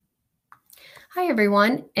Hi,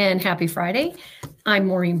 everyone, and happy Friday. I'm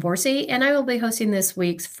Maureen Borsey, and I will be hosting this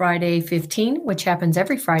week's Friday 15, which happens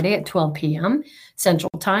every Friday at 12 p.m.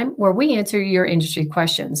 Central Time, where we answer your industry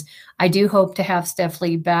questions. I do hope to have Steph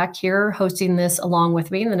Lee back here hosting this along with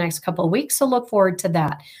me in the next couple of weeks, so look forward to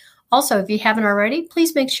that. Also, if you haven't already,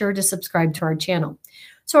 please make sure to subscribe to our channel.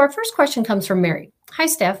 So our first question comes from Mary. Hi,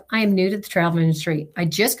 Steph. I am new to the travel industry. I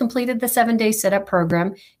just completed the 7-day setup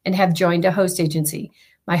program and have joined a host agency.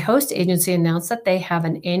 My host agency announced that they have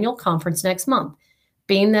an annual conference next month.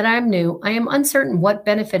 Being that I'm new, I am uncertain what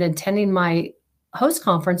benefit attending my host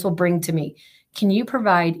conference will bring to me. Can you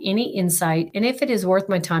provide any insight and if it is worth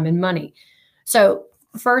my time and money? So,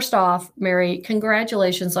 first off, Mary,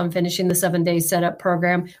 congratulations on finishing the 7-day setup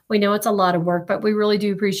program. We know it's a lot of work, but we really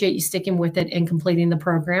do appreciate you sticking with it and completing the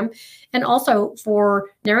program. And also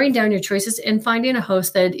for narrowing down your choices and finding a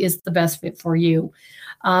host that is the best fit for you.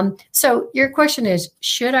 So your question is,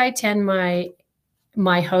 should I attend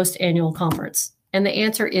my host annual conference? And the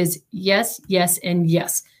answer is yes, yes, and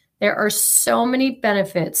yes. There are so many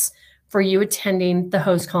benefits for you attending the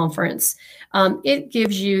host conference. It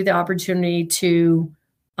gives you the opportunity to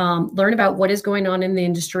learn about what is going on in the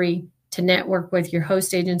industry, to network with your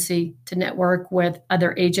host agency, to network with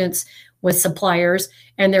other agents, with suppliers.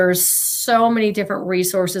 And there are so many different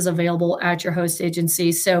resources available at your host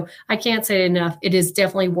agency. So I can't say it enough. It is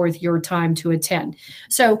definitely worth your time to attend.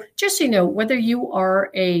 So just so you know, whether you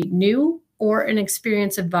are a new or an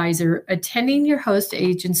experienced advisor, attending your host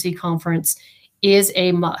agency conference is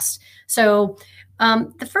a must. So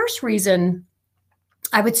the first reason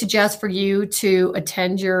I would suggest for you to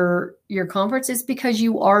attend your conference is because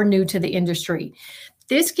you are new to the industry.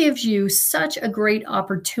 This gives you such a great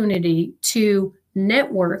opportunity to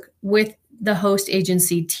network with the host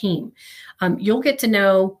agency team. You'll get to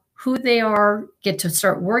know who they are, get to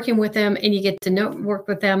start working with them, and you get to work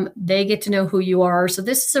with them. They get to know who you are. So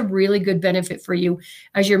this is a really good benefit for you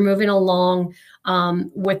as you're moving along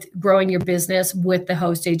with growing your business with the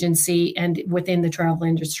host agency and within the travel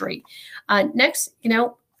industry. Next,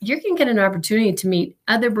 you're going to get an opportunity to meet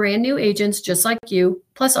other brand new agents just like you,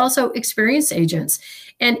 plus also experienced agents.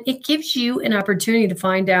 And it gives you an opportunity to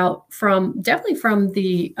find out definitely from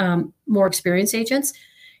the more experienced agents,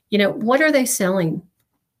 what are they selling?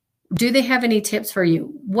 Do they have any tips for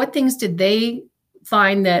you? What things did they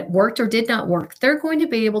find that worked or did not work? They're going to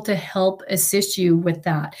be able to help assist you with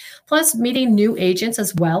that. Plus, meeting new agents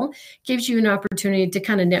as well gives you an opportunity to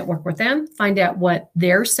kind of network with them, find out what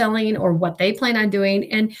they're selling or what they plan on doing.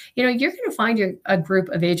 And, you're going to find a group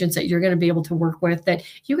of agents that you're going to be able to work with that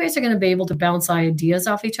you guys are going to be able to bounce ideas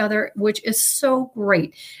off each other, which is so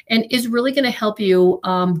great and is really going to help you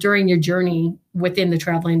during your journey within the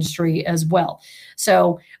travel industry as well.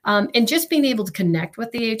 So, and just being able to connect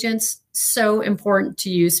with the agents, so important to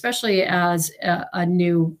you, especially as a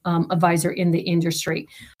new advisor in the industry.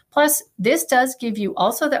 Plus, this does give you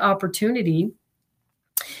also the opportunity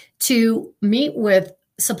to meet with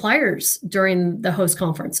suppliers during the host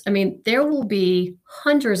conference. I mean, there will be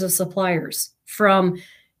hundreds of suppliers from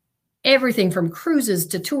everything from cruises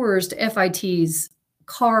to tours to FITs,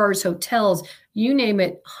 cars, hotels, you name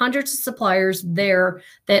it, hundreds of suppliers there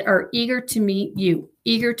that are eager to meet you,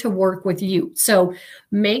 eager to work with you. So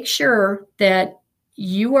make sure that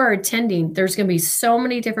you are attending. There's going to be so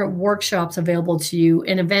many different workshops available to you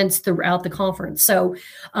and events throughout the conference. So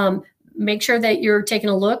make sure that you're taking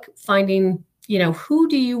a look, finding, who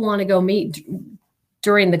do you want to go meet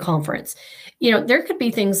during the conference? There could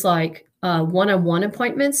be things like one-on-one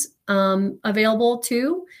appointments available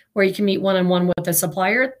too, where you can meet one-on-one with a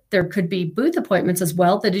supplier. There could be booth appointments as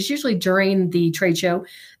well. That is usually during the trade show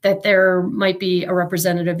that there might be a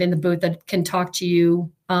representative in the booth that can talk to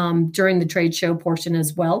you during the trade show portion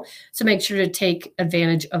as well. So make sure to take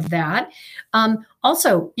advantage of that.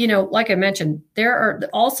 Also, like I mentioned, there are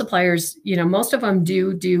all suppliers, most of them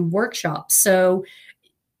do workshops. So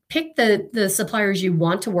pick the suppliers you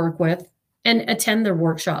want to work with and attend their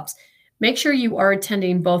workshops. Make sure you are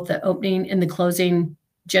attending both the opening and the closing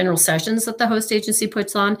general sessions that the host agency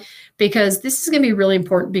puts on, because this is going to be really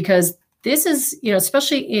important, because this is,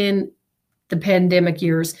 especially in the pandemic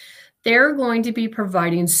years, they're going to be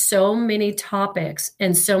providing so many topics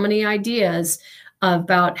and so many ideas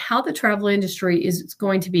about how the travel industry is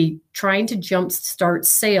going to be trying to jumpstart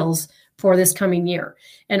sales for this coming year.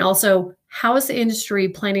 And also, how is the industry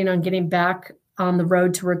planning on getting back on the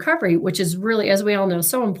road to recovery, which is really, as we all know,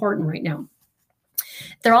 so important right now.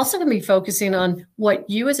 They're also going to be focusing on what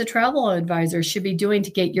you as a travel advisor should be doing to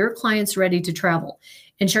get your clients ready to travel.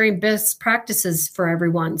 and sharing best practices for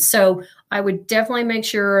everyone. So I would definitely make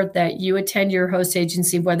sure that you attend your host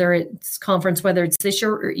agency, whether it's conference, whether it's this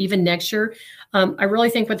year or even next year. I really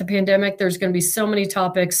think with the pandemic, there's going to be so many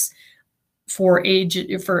topics for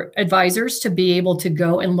advisors to be able to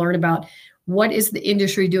go and learn about what is the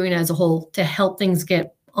industry doing as a whole to help things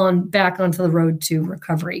get back onto the road to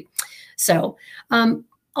recovery. So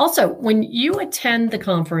also, when you attend the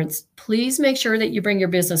conference, please make sure that you bring your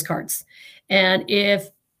business cards. And if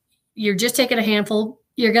you're just taking a handful,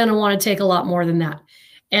 you're going to want to take a lot more than that.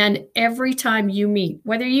 And every time you meet,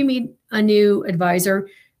 whether you meet a new advisor,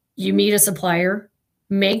 you meet a supplier,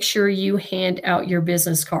 make sure you hand out your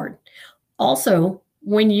business card. Also,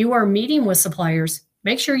 when you are meeting with suppliers,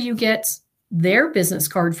 make sure you get their business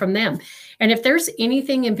card from them. And if there's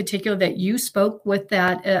anything in particular that you spoke with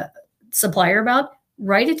that supplier about,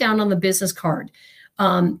 write it down on the business card.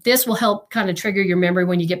 This will help kind of trigger your memory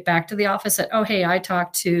when you get back to the office that, oh, hey, I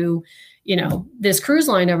talked to, this cruise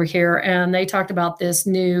line over here, and they talked about this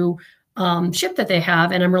new ship that they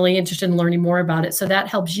have, and I'm really interested in learning more about it. So that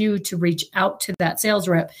helps you to reach out to that sales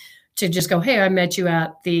rep to just go, hey, I met you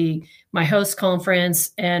at my host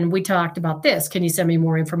conference and we talked about this. Can you send me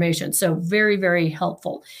more information? So very, very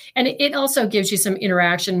helpful. And it also gives you some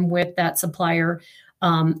interaction with that supplier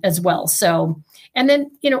as well. So, and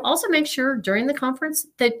then, also make sure during the conference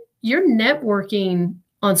that you're networking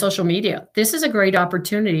on social media. This is a great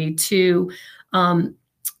opportunity to,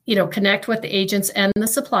 connect with the agents and the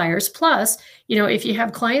suppliers. Plus, if you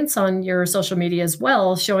have clients on your social media as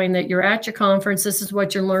well, showing that you're at your conference, this is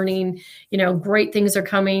what you're learning, great things are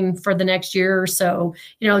coming for the next year or so,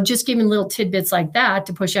 just giving little tidbits like that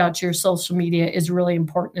to push out to your social media is really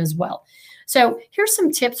important as well. So here's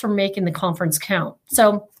some tips for making the conference count.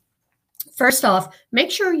 So first off,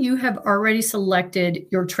 make sure you have already selected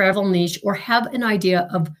your travel niche or have an idea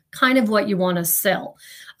of kind of what you want to sell.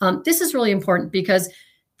 This is really important because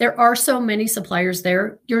there are so many suppliers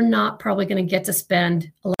there. You're not probably going to get to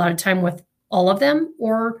spend a lot of time with all of them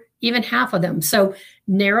or even half of them. So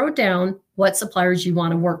narrow down what suppliers you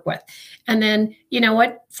want to work with. And then,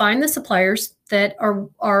 find the suppliers that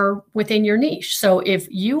are within your niche. So if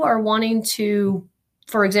you are wanting to,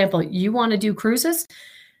 for example, you want to do cruises,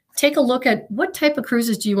 take a look at what type of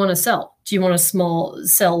cruises do you want to sell? Do you want to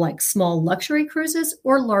sell like small luxury cruises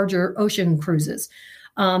or larger ocean cruises?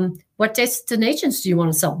 What destinations do you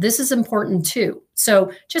want to sell? This is important too.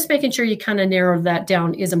 So just making sure you kind of narrow that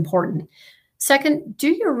down is important. Second, do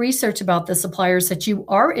your research about the suppliers that you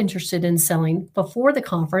are interested in selling before the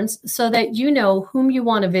conference so that you know whom you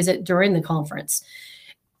want to visit during the conference.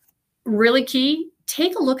 Really key,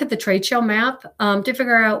 take a look at the trade show map to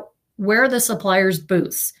figure out where the suppliers'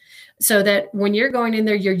 booths, so that when you're going in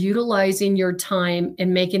there, you're utilizing your time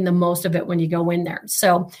and making the most of it when you go in there.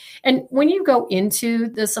 So, and when you go into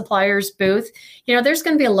the supplier's booth, there's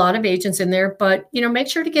going to be a lot of agents in there, but, make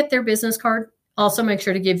sure to get their business card. Also make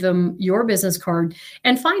sure to give them your business card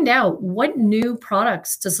and find out what new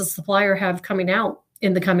products does the supplier have coming out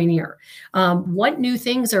in the coming year. What new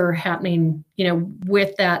things are happening,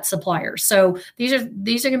 with that supplier. So these are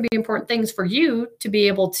going to be important things for you to be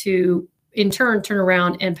able to in turn turn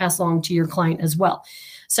around and pass along to your client as well.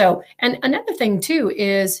 So, and another thing too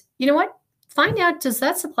is, find out, does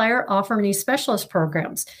that supplier offer any specialist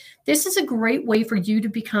programs? This is a great way for you to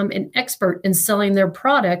become an expert in selling their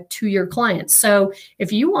product to your clients. So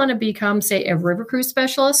if you want to become, say, a river cruise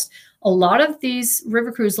specialist, a lot of these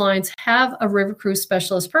river cruise lines have a river cruise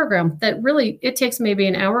specialist program that really, it takes maybe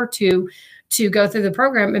an hour or two to go through the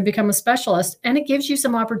program and become a specialist. And it gives you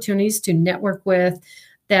some opportunities to network with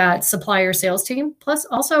that supplier sales team, plus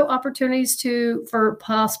also opportunities for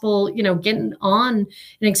possible, getting on and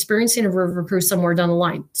experiencing a river cruise somewhere down the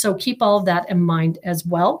line. So keep all of that in mind as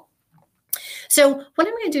well. So what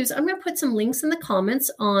I'm going to do is I'm going to put some links in the comments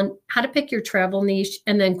on how to pick your travel niche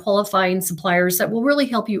and then qualifying suppliers that will really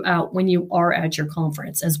help you out when you are at your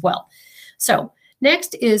conference as well. So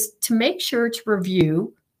next is to make sure to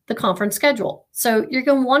review the conference schedule. So you're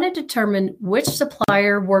going to want to determine which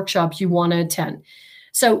supplier workshop you want to attend.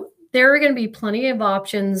 So there are going to be plenty of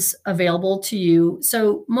options available to you.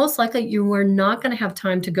 So most likely you are not going to have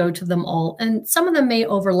time to go to them all. And some of them may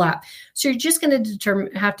overlap. So you're just going to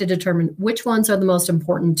have to determine which ones are the most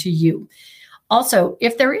important to you. Also,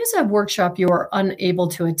 if there is a workshop you are unable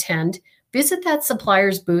to attend, visit that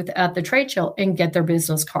supplier's booth at the trade show and get their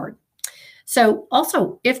business card. So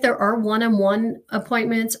also, if there are one-on-one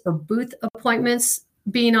appointments or booth appointments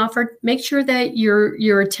being offered, make sure that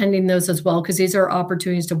you're attending those as well, because these are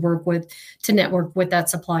opportunities to network with that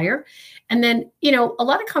supplier. And then, a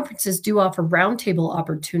lot of conferences do offer roundtable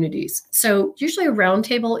opportunities. So usually a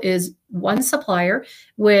roundtable is one supplier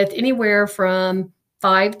with anywhere from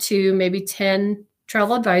 5 to maybe 10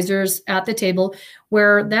 travel advisors at the table,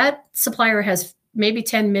 where that supplier has maybe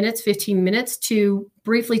 10 minutes, 15 minutes to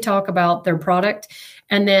briefly talk about their product.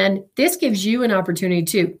 And then this gives you an opportunity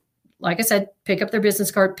to, like I said, pick up their business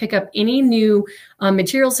card, pick up any new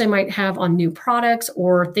materials they might have on new products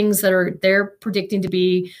or things that they're predicting to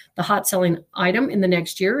be the hot selling item in the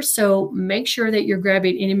next year. So make sure that you're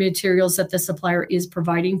grabbing any materials that the supplier is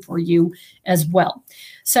providing for you as well.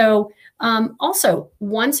 So also,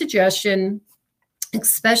 one suggestion,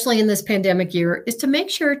 especially in this pandemic year, is to make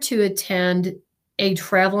sure to attend a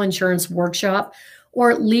travel insurance workshop or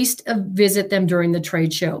at least visit them during the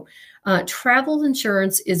trade show. Travel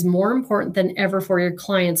insurance is more important than ever for your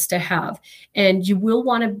clients to have, and you will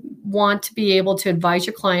want to be able to advise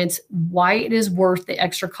your clients why it is worth the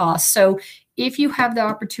extra cost. So if you have the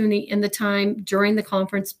opportunity and the time during the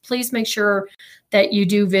conference, please make sure that you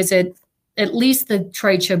do visit at least the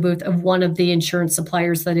trade show booth of one of the insurance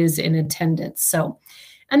suppliers that is in attendance. So,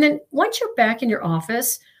 and then once you're back in your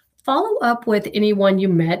office, follow up with anyone you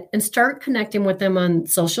met and start connecting with them on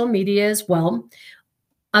social media as well.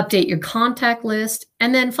 Update your contact list,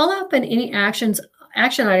 and then follow up on any action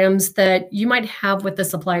items that you might have with the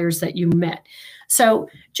suppliers that you met. So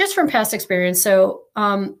just from past experience,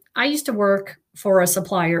 I used to work for a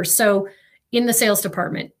supplier, so in the sales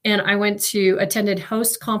department, and I attended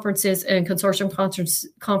host conferences and consortium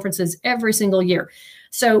conferences every single year.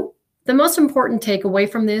 So the most important takeaway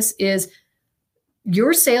from this is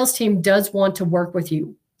your sales team does want to work with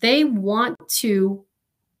you. They want to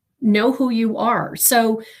know who you are.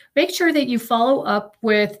 So make sure that you follow up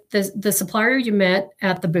with the supplier you met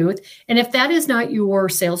at the booth. And if that is not your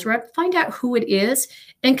sales rep, find out who it is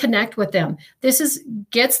and connect with them.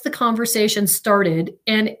 Gets the conversation started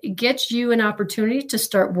and gets you an opportunity to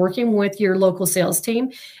start working with your local sales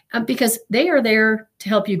team because they are there to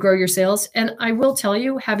help you grow your sales. And I will tell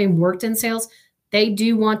you, having worked in sales, they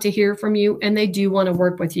do want to hear from you and they do want to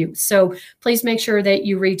work with you. So please make sure that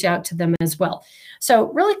you reach out to them as well.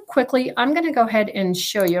 So really quickly, I'm going to go ahead and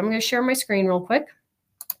show you. I'm going to share my screen real quick.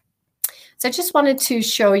 So I just wanted to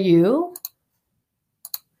show you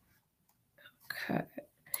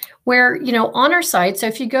where, on our site, so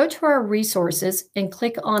if you go to our resources and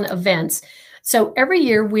click on events, so every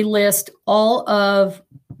year we list all of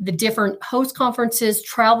the different host conferences,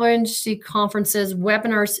 travel industry conferences,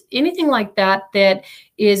 webinars, anything like that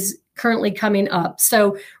is currently coming up.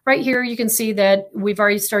 So right here, you can see that we've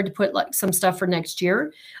already started to put some stuff for next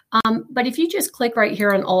year. But if you just click right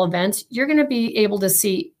here on all events, you're going to be able to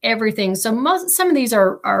see everything. So some of these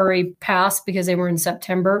are already past because they were in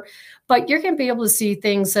September, but you're going to be able to see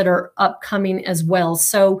things that are upcoming as well.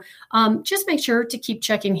 So just make sure to keep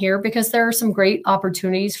checking here because there are some great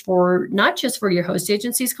opportunities for not just for your host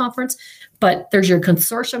agencies conference, but there's your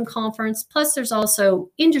consortium conference. Plus there's also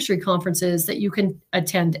industry conferences that you can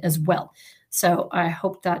attend as well. So I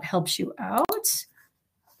hope that helps you out.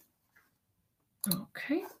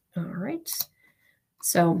 Okay. All right.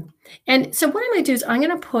 So what I'm going to do is I'm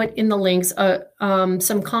going to put in the links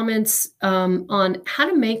some comments on how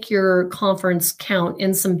to make your conference count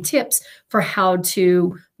and some tips for how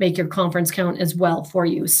to make your conference count as well for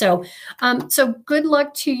you. So good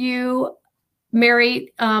luck to you,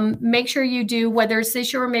 Mary. Make sure you do, whether it's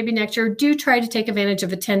this year or maybe next year, do try to take advantage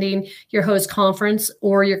of attending your host conference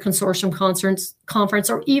or your consortium conference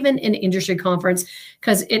or even an industry conference,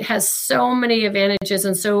 because it has so many advantages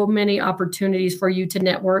and so many opportunities for you to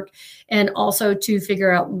network and also to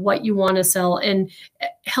figure out what you want to sell and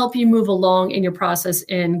help you move along in your process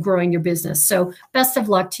in growing your business. So best of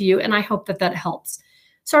luck to you, and I hope that helps.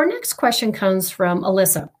 So our next question comes from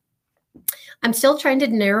Alyssa. I'm still trying to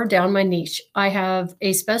narrow down my niche. I have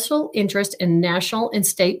a special interest in national and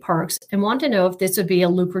state parks and want to know if this would be a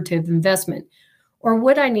lucrative investment, or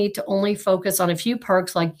would I need to only focus on a few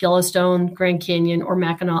parks like Yellowstone, Grand Canyon, or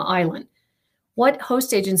Mackinac Island? What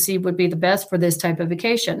host agency would be the best for this type of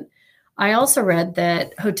vacation? I also read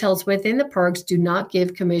that hotels within the parks do not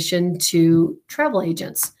give commission to travel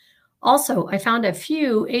agents. Also, I found a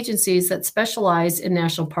few agencies that specialize in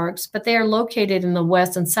national parks, but they are located in the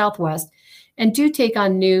West and Southwest and do take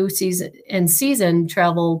on new season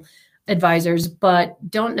travel advisors, but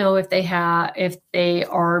don't know if they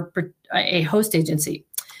are a host agency.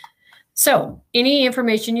 So any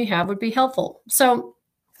information you have would be helpful. So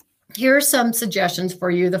here are some suggestions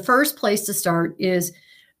for you. The first place to start is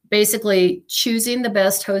basically choosing the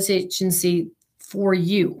best host agency for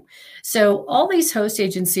you. So all these host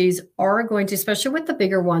agencies are going to, especially with the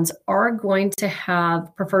bigger ones, are going to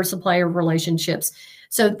have preferred supplier relationships.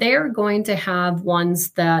 So they're going to have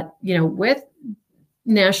ones that, with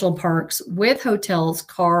national parks, with hotels,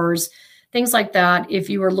 cars, things like that. If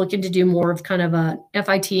you are looking to do more of kind of a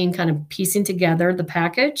FIT and kind of piecing together the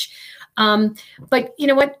package. But you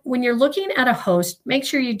know what, when you're looking at a host, make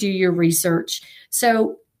sure you do your research.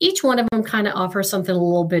 So each one of them kind of offers something a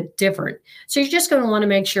little bit different. So you're just going to want to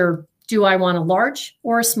make sure, do I want a large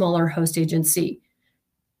or a smaller host agency?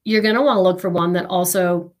 You're going to want to look for one that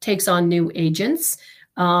also takes on new agents.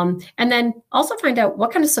 And then also find out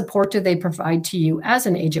what kind of support do they provide to you as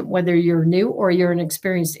an agent, whether you're new or you're an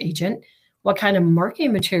experienced agent. What kind of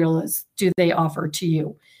marketing materials do they offer to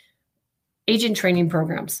you? Agent training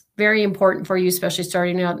programs, very important for you, especially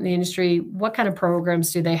starting out in the industry. What kind of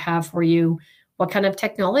programs do they have for you? What kind of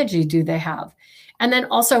technology do they have? And then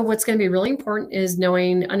also what's going to be really important is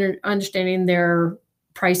knowing, understanding their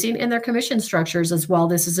pricing and their commission structures as well.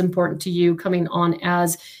 This is important to you coming on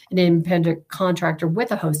as an independent contractor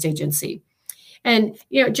with a host agency. And,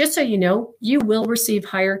 just so you know, you will receive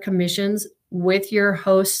higher commissions with your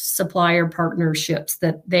host supplier partnerships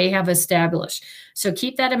that they have established. So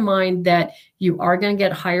keep that in mind, that you are going to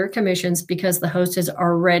get higher commissions because the host has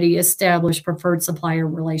already established preferred supplier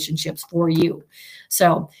relationships for you.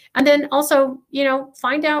 So, and then also,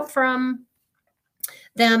 find out from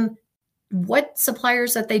them what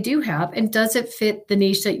suppliers that they do have, and does it fit the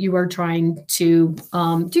niche that you are trying to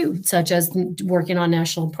do, such as working on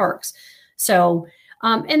national parks. So,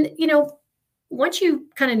 once you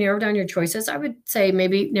kind of narrow down your choices, I would say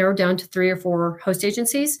maybe narrow down to 3 or 4 host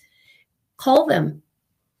agencies. Call them.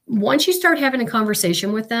 Once you start having a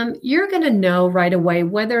conversation with them, you're going to know right away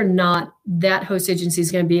whether or not that host agency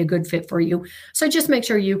is going to be a good fit for you. So just make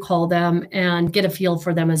sure you call them and get a feel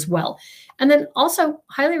for them as well. And then also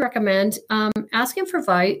highly recommend asking for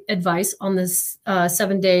advice on this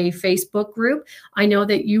 7-day Facebook group. I know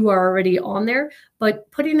that you are already on there, but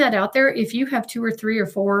putting that out there, if you have 2 or 3 or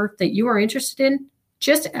 4 that you are interested in,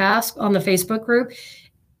 just ask on the Facebook group.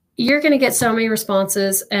 You're going to get so many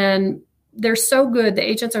responses, and they're so good. The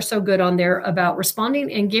agents are so good on there about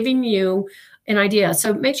responding and giving you an idea.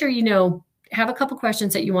 So make sure have a couple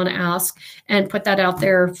questions that you want to ask and put that out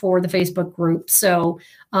there for the Facebook group. So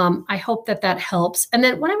I hope that helps. And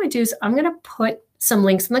then what I'm going to do is I'm going to put some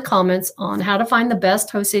links in the comments on how to find the best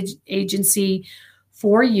host agency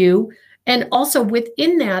for you. And also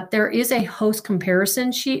within that, there is a host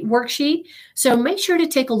comparison worksheet. So make sure to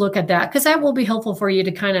take a look at that, because that will be helpful for you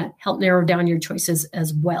to kind of help narrow down your choices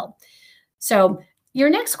as well. So your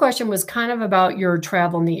next question was kind of about your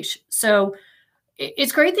travel niche. So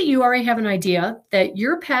it's great that you already have an idea that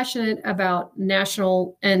you're passionate about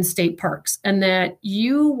national and state parks and that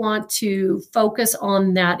you want to focus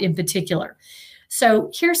on that in particular.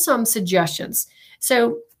 So here's some suggestions.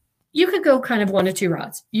 So you could go kind of 1 of 2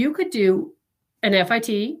 routes. You could do an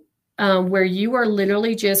FIT where you are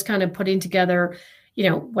literally just kind of putting together,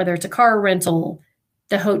 whether it's a car rental,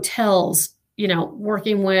 the hotels,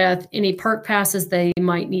 working with any park passes they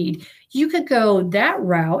might need. You could go that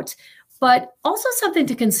route. But also something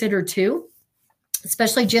to consider too,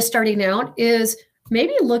 especially just starting out, is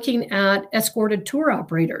maybe looking at escorted tour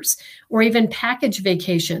operators or even package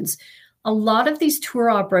vacations. A lot of these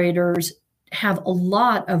tour operators have a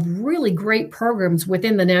lot of really great programs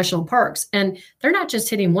within the national parks. And they're not just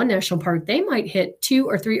hitting one national park. They might hit 2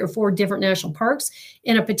 or 3 or 4 different national parks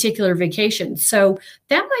in a particular vacation. So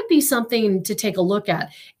that might be something to take a look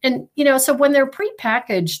at. And, so when they're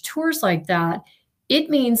prepackaged tours like that, it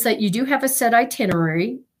means that you do have a set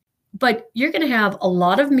itinerary, but you're going to have a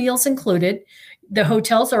lot of meals included. The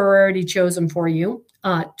hotels are already chosen for you.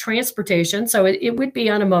 Transportation, so it would be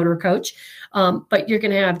on a motor coach, but you're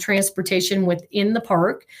going to have transportation within the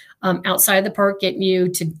park, outside the park, getting you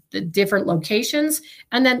to the different locations.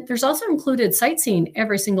 And then there's also included sightseeing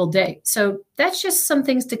every single day. So that's just some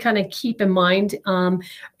things to kind of keep in mind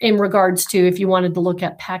in regards to if you wanted to look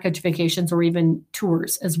at package vacations or even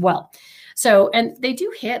tours as well. So, and they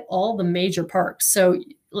do hit all the major parks. So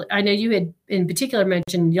I know you had in particular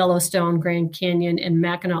mentioned Yellowstone, Grand Canyon, and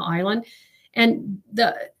Mackinac Island. And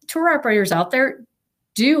the tour operators out there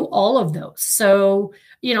do all of those. So,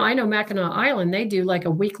 I know Mackinac Island, they do like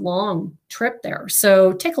a week-long trip there.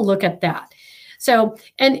 So take a look at that. So,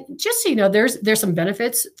 and just so you know, there's some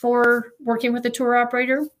benefits for working with a tour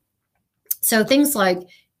operator. So things like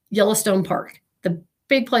Yellowstone Park, the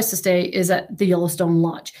big place to stay is at the Yellowstone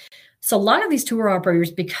Lodge. So a lot of these tour operators,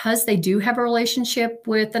 because they do have a relationship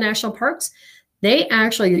with the national parks,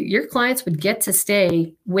 your clients would get to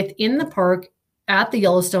stay within the park at the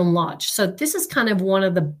Yellowstone Lodge. So this is kind of one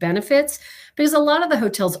of the benefits because a lot of the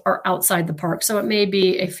hotels are outside the park. So it may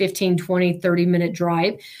be a 15, 20, 30-minute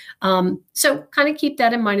drive. So kind of keep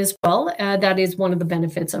that in mind as well. That is one of the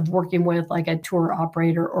benefits of working with like a tour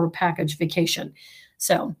operator or package vacation.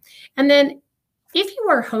 So, and then if you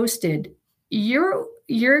are hosted, you're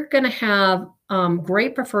going to have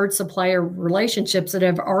great preferred supplier relationships that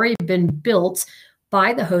have already been built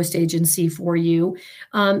by the host agency for you.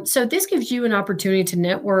 So this gives you an opportunity to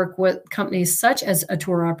network with companies such as a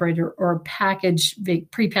tour operator or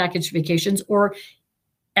prepackaged vacations or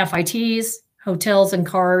FITs, hotels and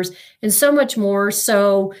cars, and so much more.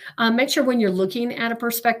 So make sure when you're looking at a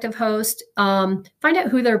prospective host, find out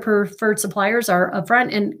who their preferred suppliers are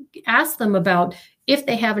upfront and ask them about if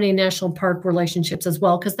they have any national park relationships as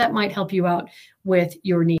well, because that might help you out with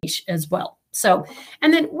your niche as well. So,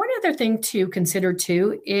 and then one other thing to consider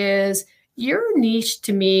too is your niche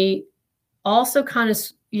to me also kind of,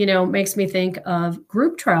 makes me think of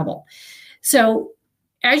group travel. So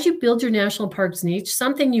as you build your national parks niche,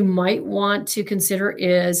 something you might want to consider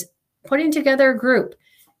is putting together a group.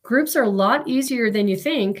 Groups are a lot easier than you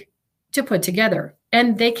think to put together,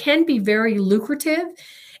 and they can be very lucrative.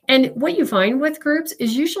 And what you find with groups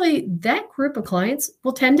is usually that group of clients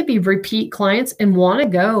will tend to be repeat clients and want to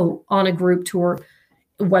go on a group tour,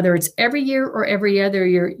 whether it's every year or every other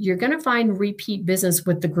year. You're going to find repeat business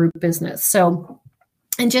with the group business. So,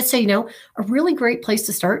 and just so you know, a really great place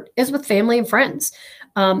to start is with family and friends.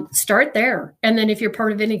 Start there. And then if you're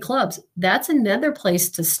part of any clubs, that's another place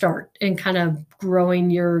to start and kind of growing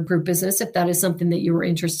your group business if that is something that you were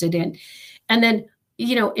interested in. And then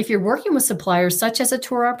if you're working with suppliers such as a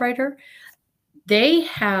tour operator, they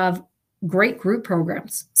have great group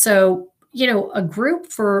programs. So, a group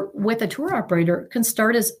with a tour operator can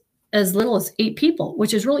start as little as 8 people,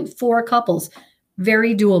 which is really 4 couples,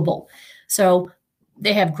 very doable. So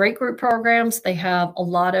they have great group programs. They have a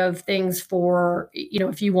lot of things for,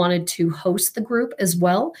 if you wanted to host the group as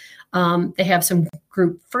well. They have some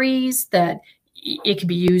group frees that it could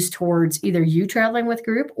be used towards either you traveling with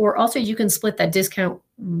group, or also you can split that discount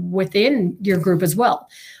within your group as well.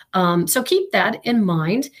 So keep that in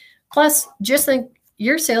mind. Plus, just think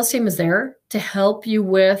your sales team is there to help you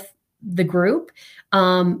with the group.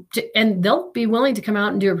 And they'll be willing to come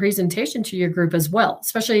out and do a presentation to your group as well.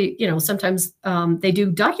 Especially, sometimes they do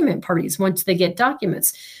document parties once they get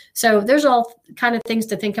documents. So there's all kind of things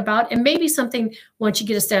to think about, and maybe something once you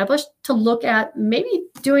get established to look at maybe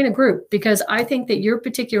doing a group, because I think that your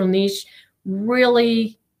particular niche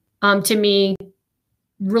really, to me,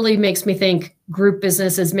 really makes me think group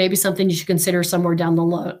business is maybe something you should consider somewhere down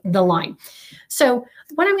the line. So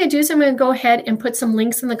what I'm going to do is I'm going to go ahead and put some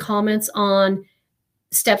links in the comments on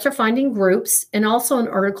steps for finding groups, and also an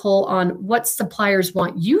article on what suppliers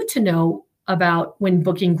want you to know about when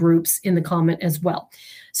booking groups in the comment as well.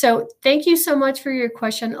 So thank you so much for your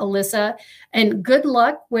question, Alyssa, and good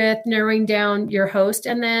luck with narrowing down your host.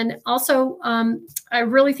 And then also, I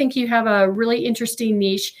really think you have a really interesting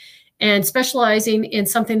niche, and specializing in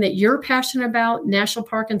something that you're passionate about, national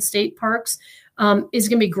park and state parks, is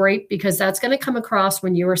going to be great, because that's going to come across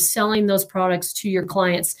when you are selling those products to your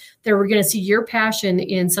clients. They're going to see your passion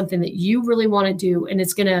in something that you really want to do, and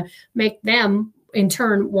it's going to make them in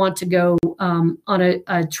turn want to go on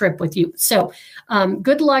a trip with you. So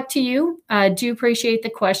good luck to you. I do appreciate the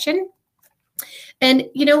question. And,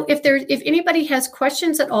 if anybody has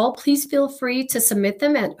questions at all, please feel free to submit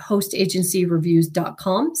them at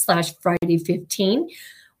hostagencyreviews.com/Friday15.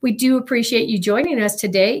 We do appreciate you joining us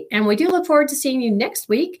today, and we do look forward to seeing you next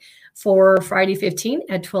week for Friday 15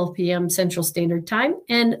 at 12 p.m. Central Standard Time.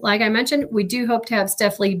 And like I mentioned, we do hope to have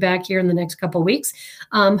Steph Lee back here in the next couple of weeks,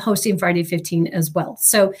 hosting Friday 15 as well.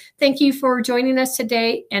 So thank you for joining us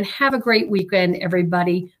today, and have a great weekend,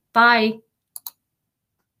 everybody. Bye.